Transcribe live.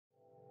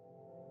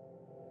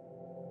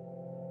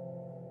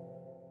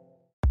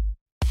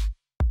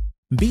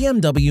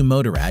BMW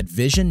Motorrad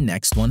Vision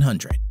Next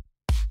 100.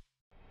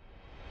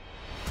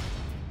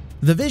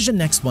 The Vision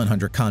Next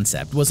 100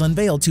 concept was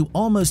unveiled to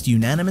almost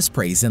unanimous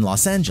praise in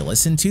Los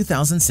Angeles in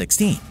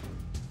 2016.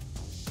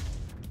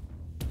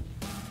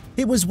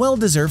 It was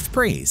well-deserved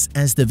praise,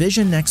 as the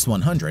Vision Next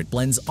 100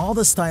 blends all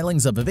the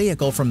stylings of a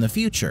vehicle from the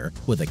future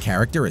with a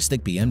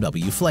characteristic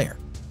BMW flair.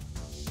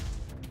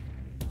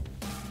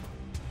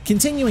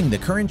 Continuing the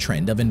current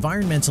trend of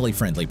environmentally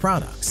friendly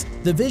products,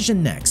 the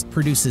Vision Next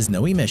produces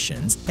no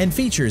emissions and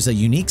features a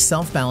unique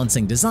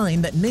self-balancing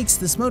design that makes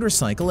this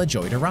motorcycle a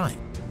joy to ride.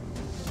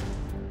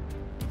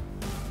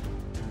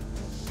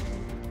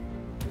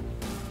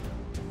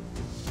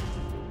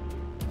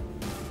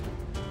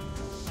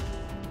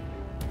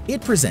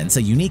 It presents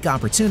a unique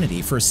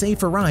opportunity for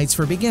safer rides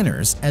for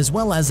beginners as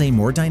well as a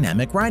more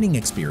dynamic riding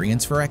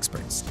experience for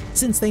experts,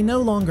 since they no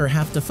longer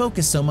have to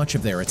focus so much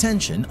of their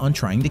attention on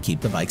trying to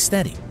keep the bike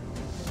steady.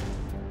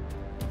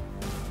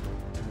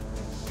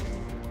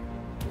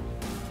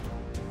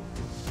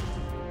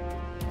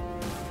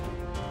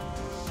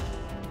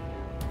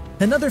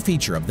 Another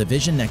feature of the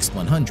Vision Next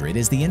 100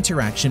 is the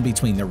interaction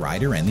between the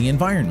rider and the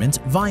environment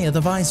via the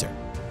visor,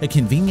 a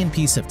convenient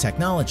piece of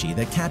technology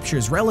that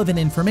captures relevant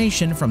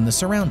information from the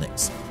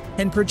surroundings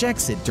and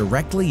projects it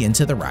directly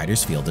into the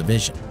rider's field of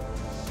vision.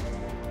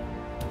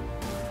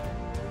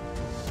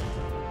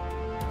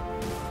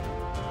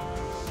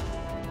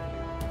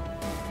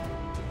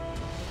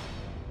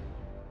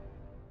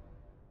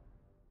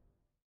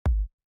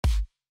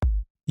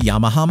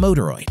 Yamaha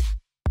Motoroid.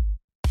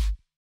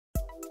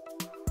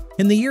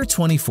 In the year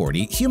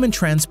 2040, human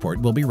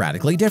transport will be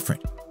radically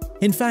different.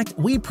 In fact,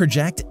 we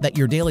project that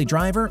your daily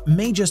driver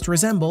may just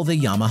resemble the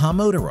Yamaha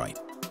Motoroid.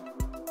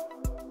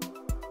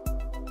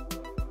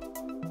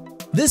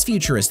 This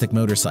futuristic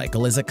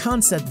motorcycle is a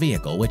concept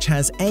vehicle which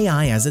has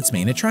AI as its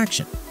main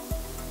attraction.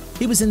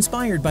 It was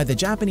inspired by the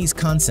Japanese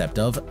concept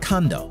of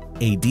kando,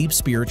 a deep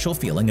spiritual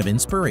feeling of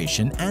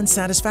inspiration and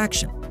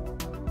satisfaction.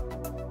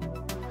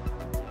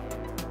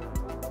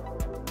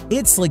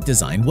 Its sleek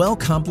design well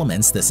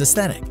complements this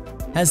aesthetic,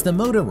 as the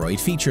Motoroid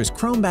features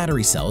chrome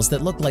battery cells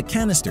that look like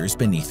canisters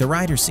beneath the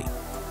rider's seat,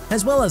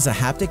 as well as a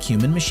haptic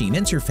human-machine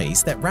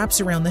interface that wraps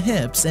around the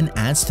hips and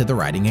adds to the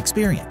riding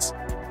experience.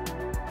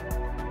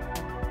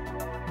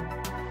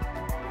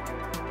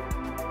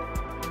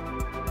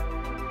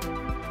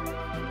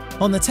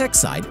 On the tech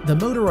side, the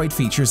Motoroid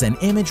features an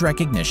image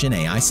recognition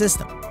AI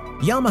system,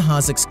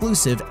 Yamaha's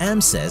exclusive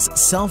AMSES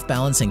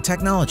self-balancing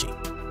technology,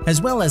 as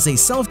well as a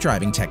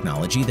self-driving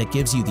technology that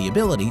gives you the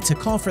ability to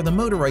call for the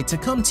Motoroid to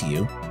come to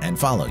you and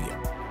follow you.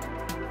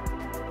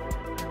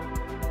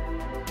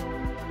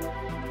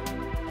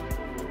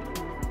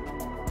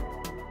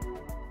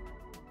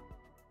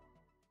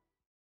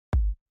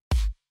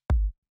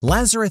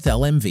 Lazareth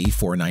LMV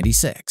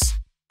 496.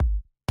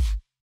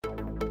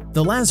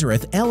 The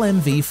Lazareth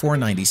LMV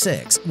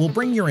 496 will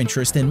bring your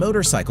interest in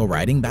motorcycle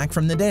riding back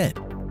from the dead.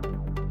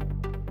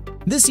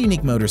 This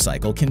unique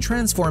motorcycle can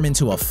transform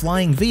into a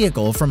flying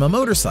vehicle from a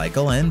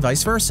motorcycle and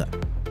vice versa.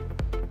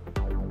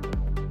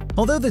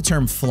 Although the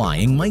term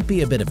flying might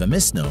be a bit of a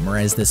misnomer,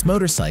 as this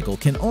motorcycle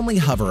can only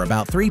hover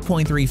about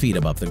 3.3 feet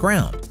above the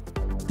ground,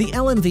 the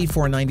LMV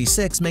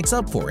 496 makes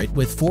up for it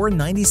with four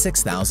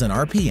 96,000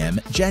 RPM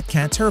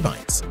JetCat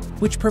turbines,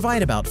 which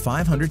provide about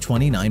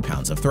 529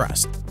 pounds of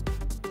thrust.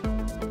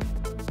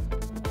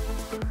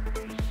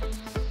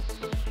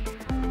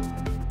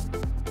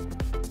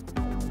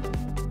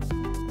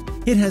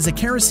 It has a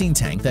kerosene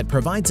tank that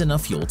provides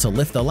enough fuel to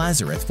lift the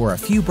Lazareth for a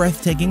few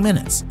breathtaking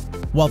minutes,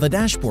 while the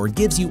dashboard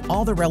gives you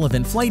all the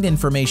relevant flight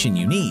information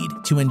you need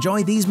to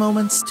enjoy these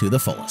moments to the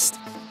fullest.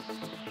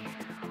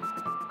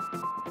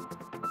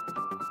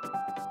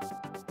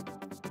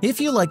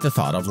 If you like the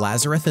thought of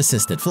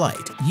Lazareth-assisted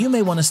flight, you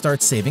may want to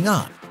start saving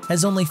up,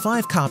 as only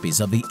 5 copies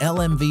of the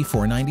LMV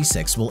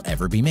 496 will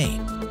ever be made,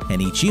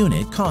 and each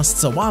unit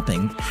costs a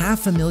whopping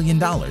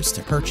 $500,000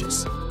 to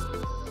purchase.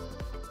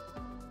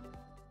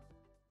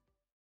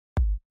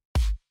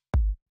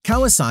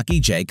 Kawasaki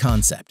J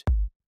Concept.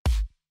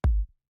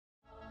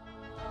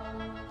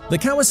 The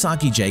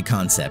Kawasaki J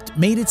Concept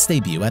made its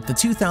debut at the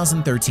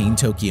 2013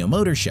 Tokyo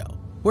Motor Show,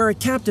 where it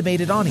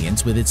captivated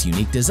audience with its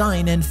unique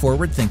design and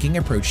forward-thinking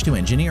approach to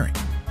engineering.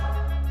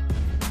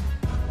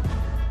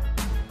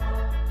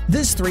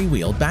 This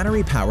 3-wheeled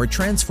battery-powered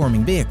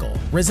transforming vehicle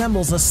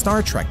resembles a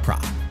Star Trek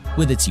prop,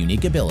 with its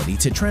unique ability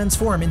to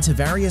transform into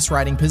various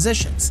riding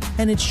positions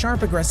and its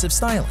sharp aggressive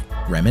styling,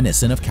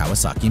 reminiscent of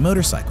Kawasaki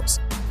motorcycles.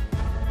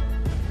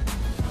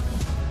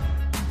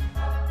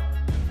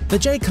 The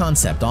J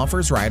Concept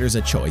offers riders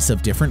a choice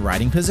of different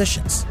riding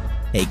positions,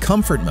 a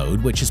comfort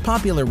mode which is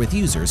popular with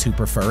users who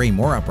prefer a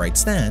more upright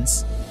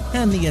stance,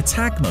 and the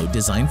attack mode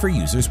designed for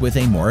users with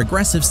a more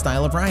aggressive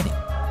style of riding.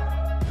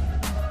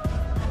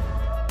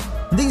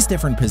 These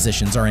different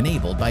positions are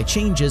enabled by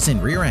changes in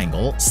rear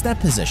angle, step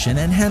position,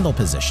 and handle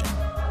position,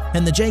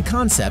 and the J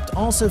Concept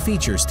also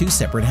features 2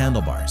 separate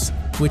handlebars,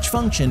 which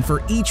function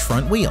for each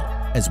front wheel,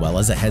 as well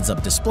as a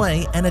heads-up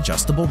display and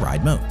adjustable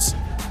ride modes.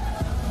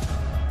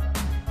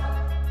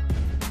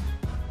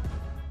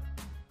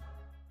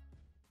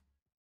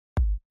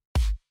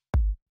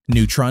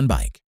 Neutron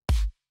Bike.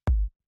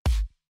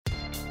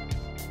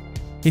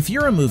 If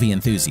you're a movie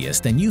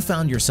enthusiast and you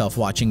found yourself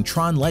watching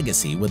Tron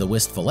Legacy with a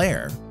wistful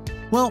air,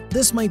 well,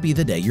 this might be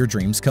the day your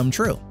dreams come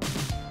true.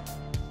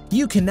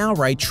 You can now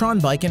ride Tron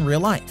Bike in real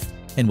life,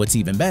 and what's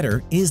even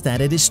better is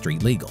that it is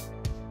street legal.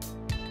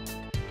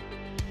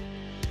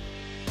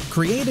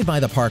 Created by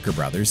the Parker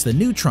brothers, the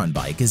Neutron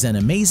Bike is an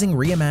amazing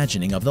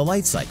reimagining of the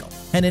light cycle,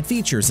 and it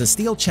features a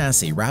steel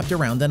chassis wrapped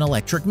around an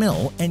electric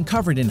mill and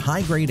covered in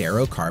high-grade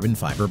aero carbon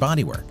fiber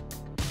bodywork.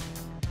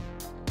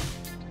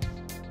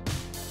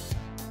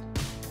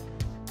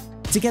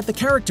 To get the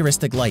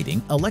characteristic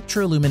lighting,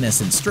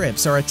 electroluminescent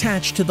strips are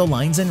attached to the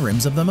lines and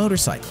rims of the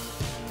motorcycle,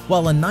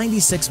 while a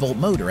 96-volt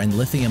motor and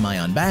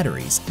lithium-ion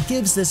batteries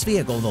gives this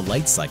vehicle the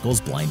light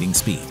cycle's blinding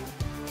speed.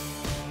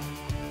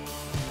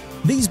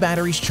 These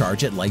batteries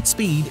charge at light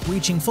speed,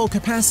 reaching full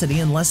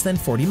capacity in less than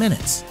 40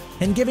 minutes,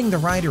 and giving the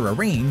rider a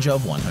range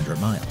of 100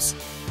 miles.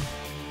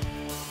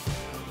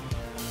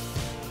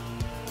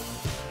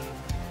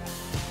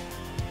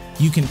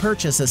 You can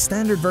purchase a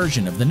standard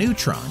version of the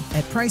Neutron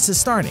at prices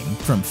starting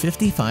from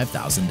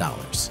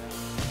 $55,000.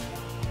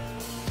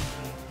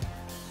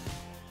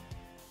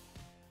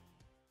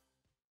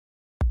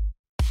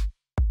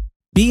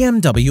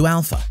 BMW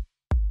Alpha.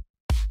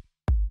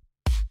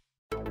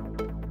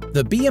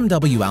 The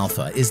BMW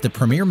Alpha is the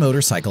premier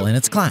motorcycle in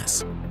its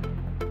class.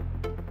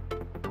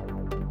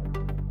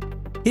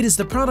 It is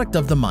the product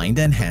of the mind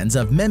and hands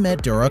of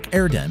Mehmet Doruk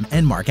Erdem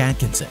and Mark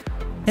Atkinson,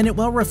 and it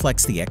well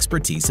reflects the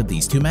expertise of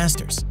these two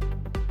masters.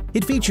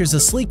 It features a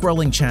sleek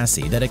rolling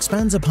chassis that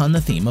expands upon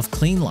the theme of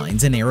clean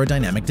lines and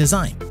aerodynamic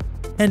design,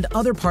 and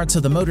other parts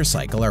of the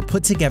motorcycle are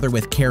put together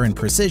with care and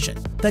precision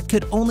that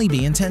could only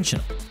be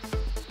intentional.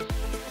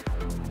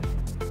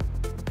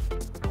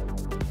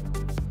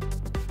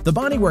 The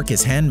bodywork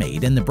is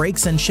handmade and the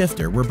brakes and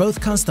shifter were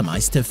both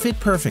customized to fit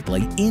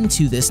perfectly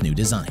into this new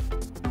design.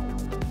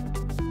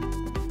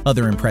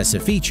 Other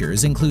impressive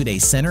features include a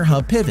center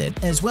hub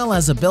pivot as well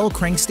as a bell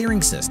crank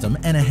steering system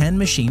and a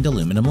hand-machined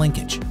aluminum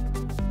linkage.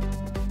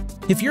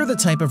 If you're the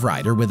type of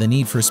rider with a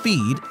need for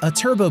speed, a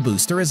turbo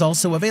booster is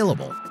also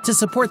available to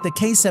support the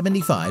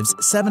K75's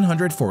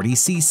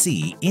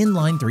 740cc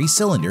inline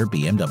 3-cylinder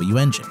BMW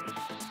engine.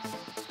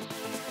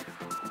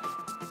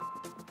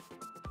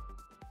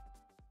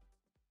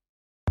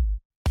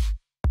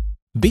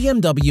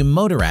 BMW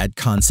Motorrad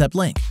Concept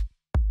Link.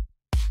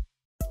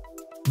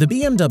 The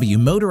BMW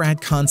Motorrad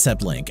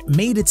Concept Link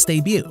made its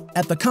debut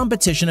at the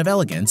Competition of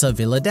Elegance of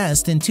Villa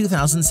d'Este in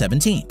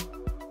 2017,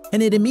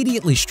 and it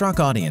immediately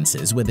struck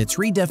audiences with its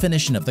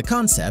redefinition of the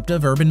concept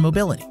of urban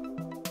mobility.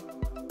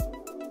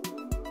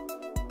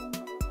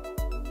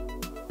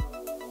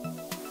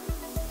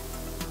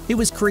 It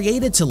was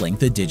created to link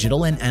the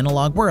digital and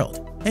analog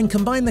world and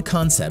combine the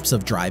concepts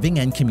of driving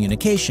and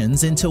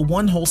communications into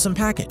one wholesome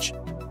package.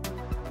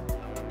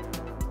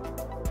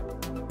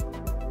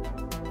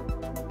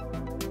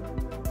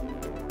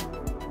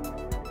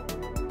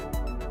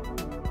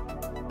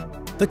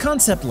 The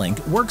Concept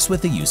Link works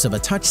with the use of a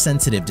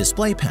touch-sensitive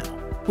display panel,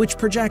 which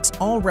projects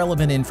all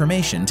relevant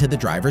information to the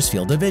driver's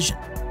field of vision,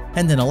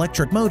 and an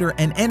electric motor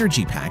and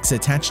energy packs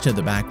attached to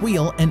the back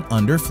wheel and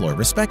underfloor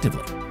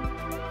respectively.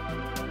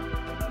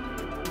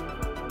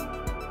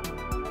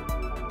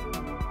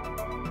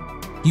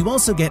 You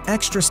also get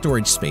extra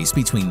storage space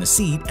between the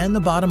seat and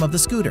the bottom of the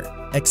scooter,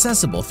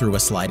 accessible through a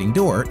sliding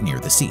door near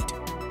the seat.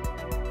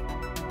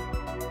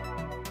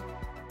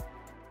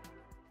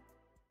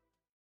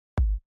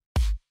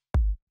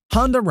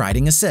 Honda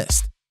Riding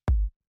Assist.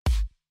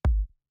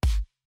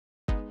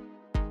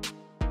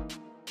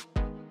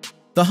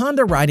 The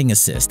Honda Riding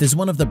Assist is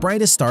one of the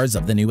brightest stars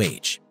of the new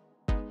age.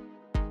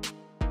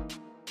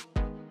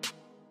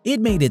 It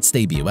made its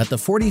debut at the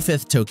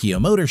 45th Tokyo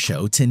Motor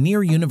Show to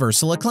near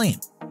universal acclaim,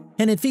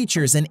 and it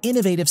features an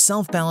innovative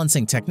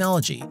self-balancing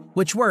technology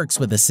which works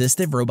with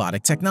assistive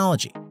robotic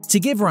technology to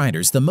give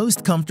riders the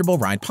most comfortable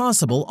ride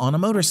possible on a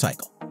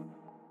motorcycle.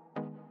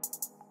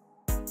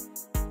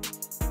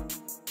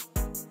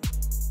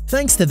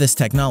 Thanks to this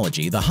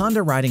technology, the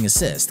Honda Riding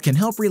Assist can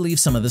help relieve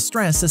some of the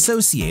stress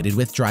associated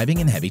with driving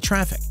in heavy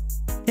traffic,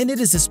 and it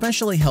is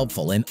especially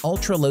helpful in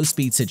ultra-low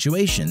speed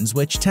situations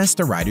which test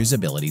a rider's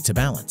ability to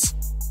balance.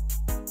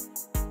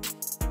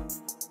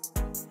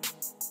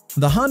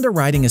 The Honda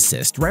Riding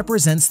Assist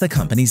represents the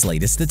company's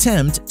latest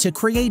attempt to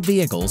create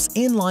vehicles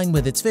in line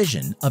with its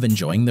vision of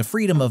enjoying the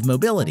freedom of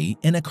mobility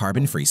in a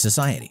carbon-free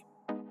society.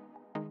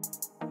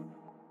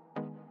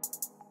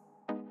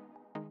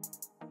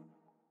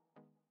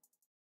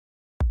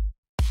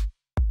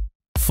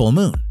 Full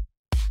Moon.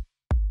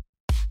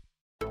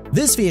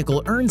 This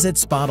vehicle earns its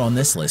spot on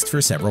this list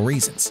for several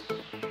reasons.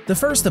 The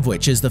first of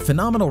which is the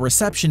phenomenal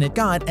reception it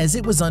got as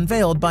it was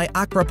unveiled by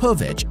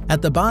Akrapovic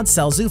at the Bad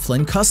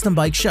Salzuflen Custom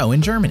Bike Show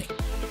in Germany.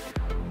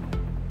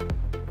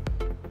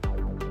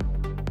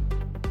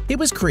 It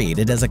was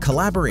created as a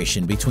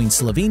collaboration between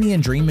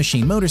Slovenian Dream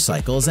Machine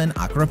Motorcycles and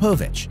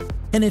Akrapovic,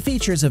 and it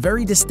features a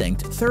very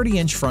distinct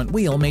 30-inch front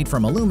wheel made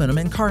from aluminum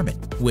and carbon,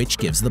 which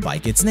gives the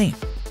bike its name.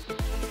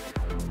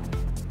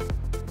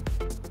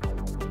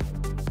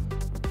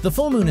 The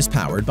Full Moon is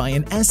powered by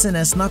an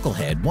S&S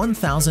Knucklehead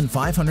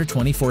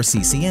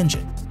 1524cc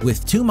engine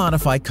with 2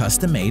 modified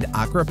custom-made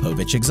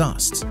Akrapovic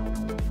exhausts.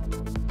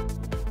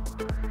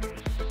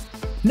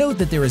 Note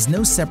that there is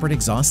no separate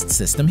exhaust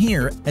system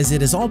here, as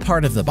it is all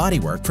part of the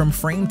bodywork from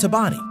frame to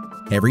body.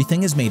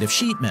 Everything is made of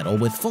sheet metal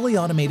with fully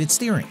automated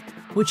steering,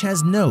 which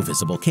has no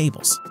visible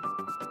cables.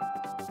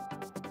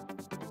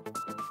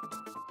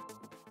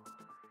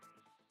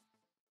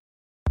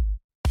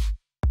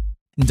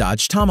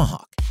 Dodge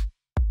Tomahawk.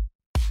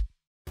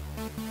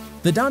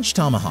 The Dodge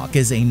Tomahawk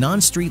is a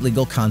non-street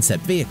legal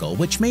concept vehicle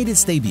which made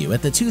its debut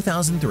at the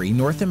 2003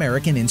 North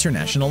American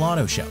International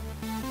Auto Show.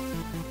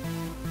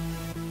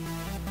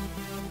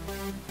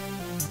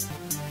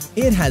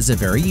 It has a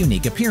very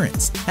unique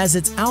appearance, as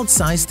its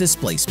outsized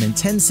displacement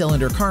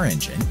 10-cylinder car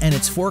engine and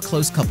its 4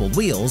 close-coupled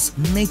wheels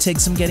may take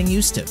some getting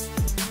used to.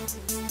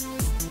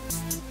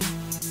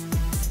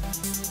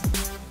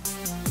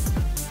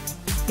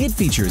 It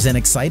features an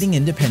exciting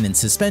independent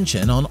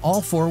suspension on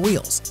all 4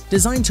 wheels,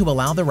 designed to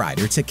allow the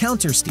rider to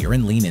countersteer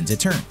and lean into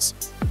turns.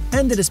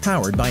 And it is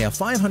powered by a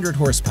 500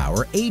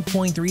 horsepower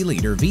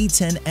 8.3-liter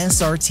V10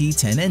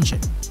 SRT10 engine,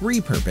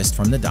 repurposed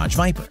from the Dodge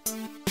Viper.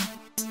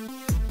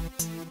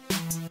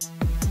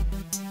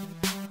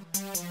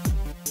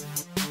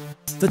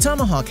 The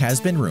Tomahawk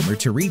has been rumored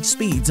to reach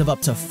speeds of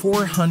up to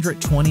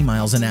 420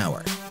 miles an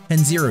hour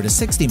and 0 to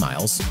 60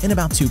 miles in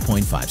about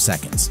 2.5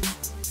 seconds.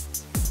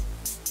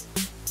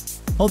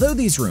 Although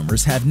these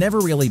rumors have never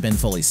really been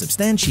fully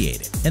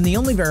substantiated, and the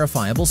only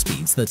verifiable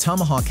speeds the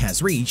Tomahawk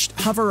has reached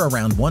hover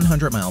around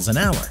 100 miles an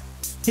hour,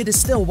 it is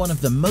still one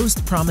of the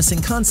most promising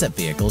concept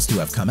vehicles to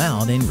have come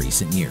out in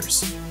recent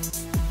years.